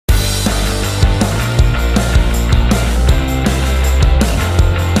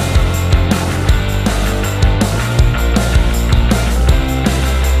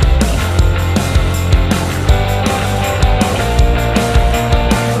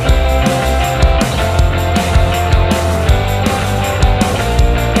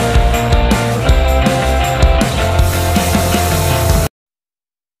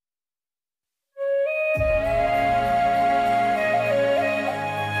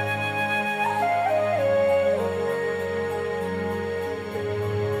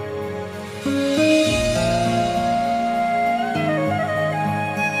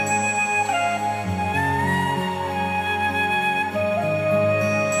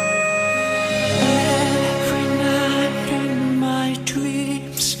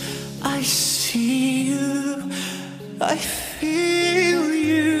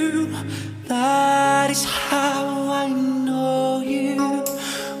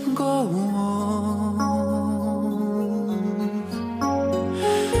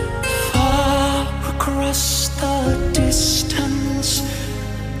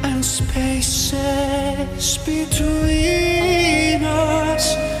between us.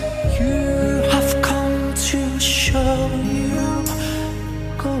 You have come to show you.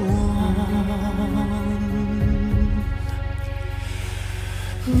 Go on.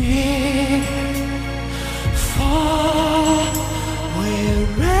 Near, far,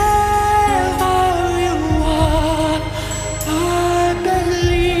 wherever you are, I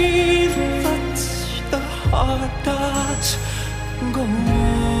believe that the heart does go on.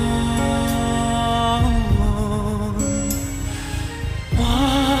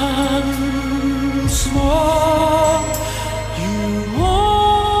 Once more, you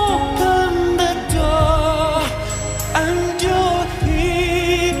open the door, and you're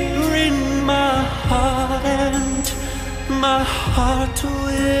here in my heart, and my heart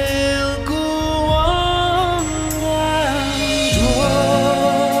will go on and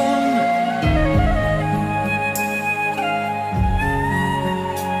on.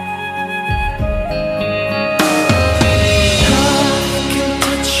 Love can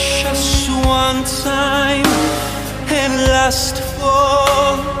touch us one time and last for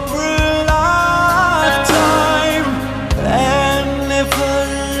a lifetime, and never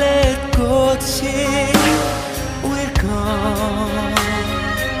let go till we're gone.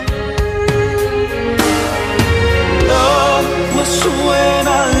 Love was when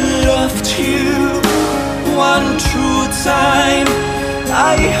I loved you one true time.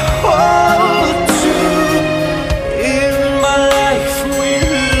 I hold to in my life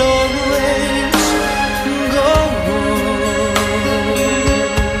will always go on.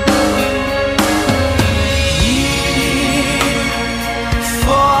 Near,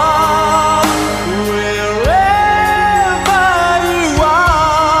 far, wherever you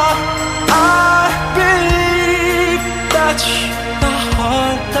are, I believe that the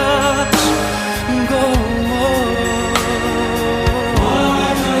heart does go on.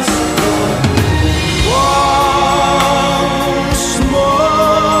 Once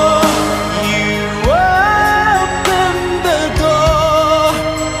more, you open the door,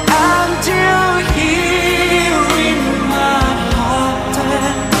 and you're here in my heart,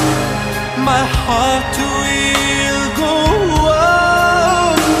 and my heart will go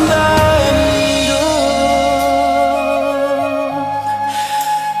on and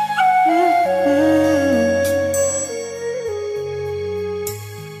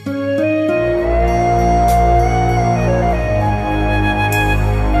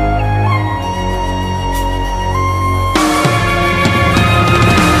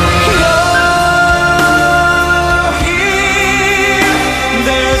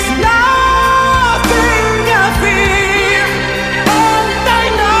there's nothing I fear, and I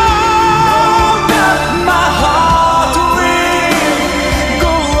know that my heart will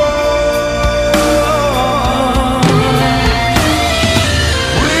go on.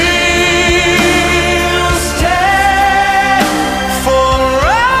 We'll stay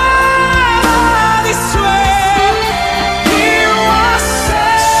forever this way. You are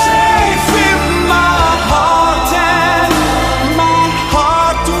safe in my heart, and my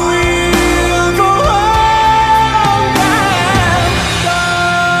heart will go on and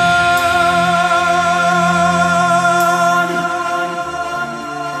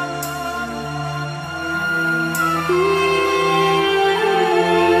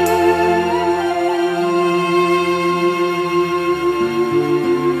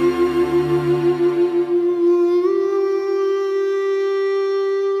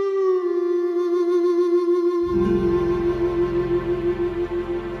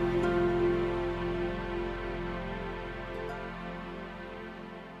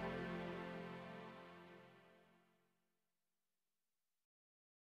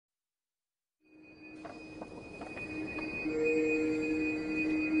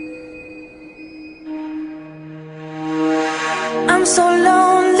I'm so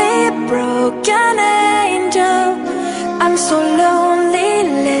lonely, broken angel. I'm so lonely,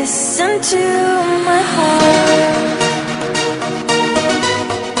 listen to my heart.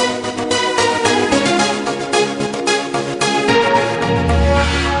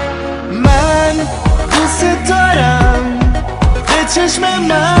 من دوست دارم، به چشم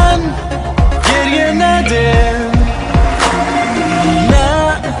من گریه نده. نه،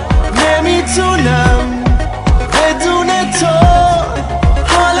 نمیتونم بدون تو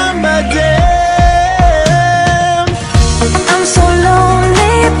حالم بده. I'm so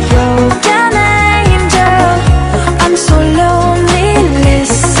lonely, broken angel. I'm so lonely,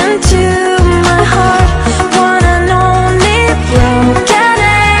 listen to my heart. One and only broken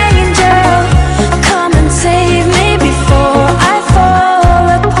angel, come and save me before I fall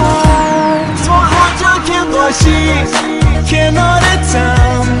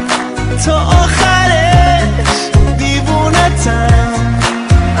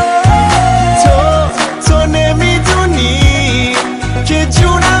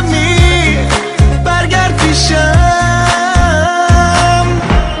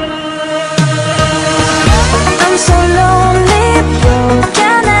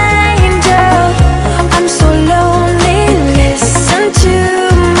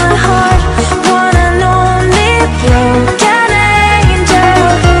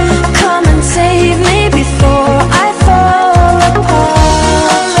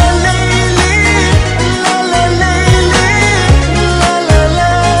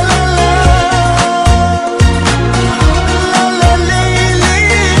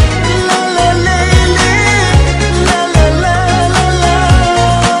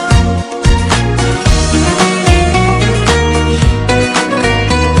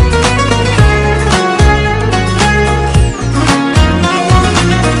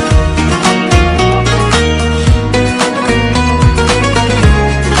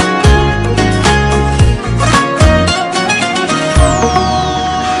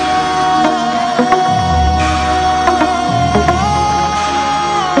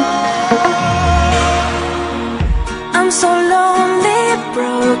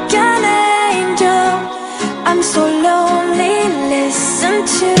I'm so lonely, listen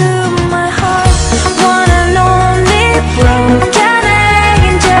to my heart. One and only broken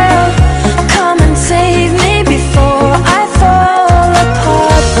angel, come and save me before I fall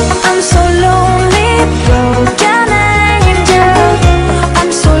apart. I'm so lonely, broken angel,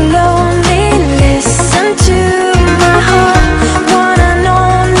 I'm so lonely, listen to my heart. One and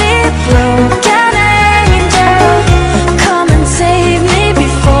only broken angel, come and save me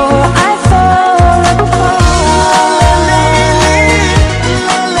before I fall apart.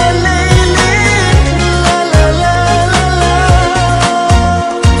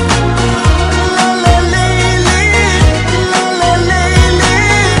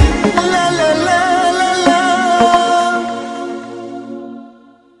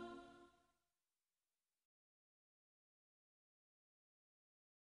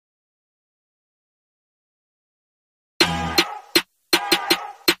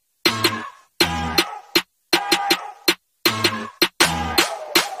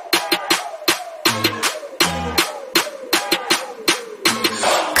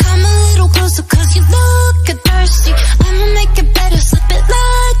 Come a little closer cause you look thirsty. I'ma make it better, slip it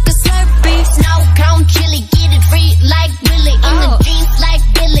like a Slurpee. Snow cone chili, get it free like Willy. In the jeans like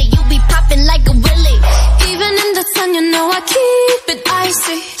Billy, you be popping like a Willy. Even in the sun, you know I keep it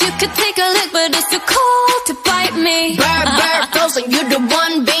icy. You could take a lick, but it's too cold to bite me. Bird, bird, frozen, you the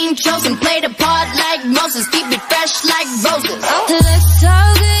one being chosen. Play the part like Moses, keep it fresh like roses. Looks so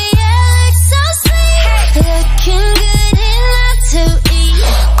good, yeah, looks so sweet. Looking good enough to eat.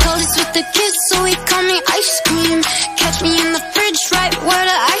 Coldest with the kiss, so he call me ice cream. Catch me in the fridge, right where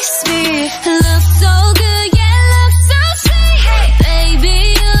the ice be. Looks so good, yeah, looks so sweet. Baby,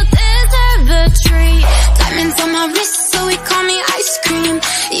 you deserve a treat. Diamonds on my wrist, so he call me ice cream.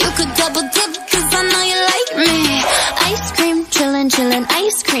 You could double dip, cause I know you like me. Ice cream, chillin', chillin',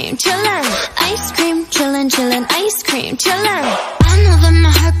 ice cream, chillin'. Ice cream, chillin', chillin', ice cream, chillin'. I know that my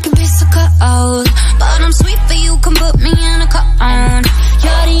heart can be so cold, but I'm sweet for you, can put me in a cone.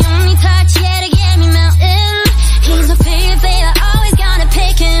 You're the only touch, yeah, to get me melting. He's a favorite, I always gotta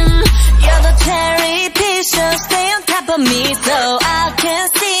pick him. You're the cherry peach, stay on top of me, so I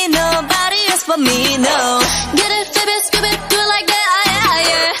can't see nobody else but me, no. Get it, flip it, skip it, do it like that, yeah,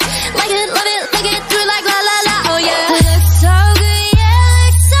 yeah. Like it, love it, like it, do it like la la la, oh yeah. Looks so good, yeah,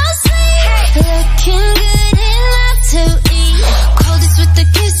 looks so sweet. Looking good enough to eat. Coldest with the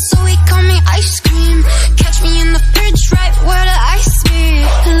kiss, so he call me ice cream. Catch me in the fridge, right where the ice be.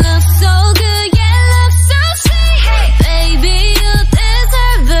 Looks so good, yeah, looks so sweet. Baby, you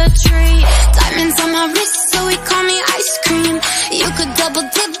deserve a treat. Diamonds on my wrist, so he call me ice cream. You could double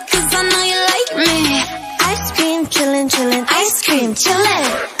dip, cause I know you like me. Ice cream, chillin', chillin', ice cream, chillin'.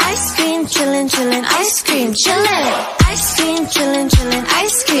 Ice cream, chillin', chillin', ice cream, chillin'. Ice cream, chillin', chillin',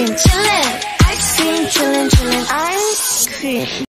 ice cream, chillin'. Ice cream, chillin', chillin', ice cream.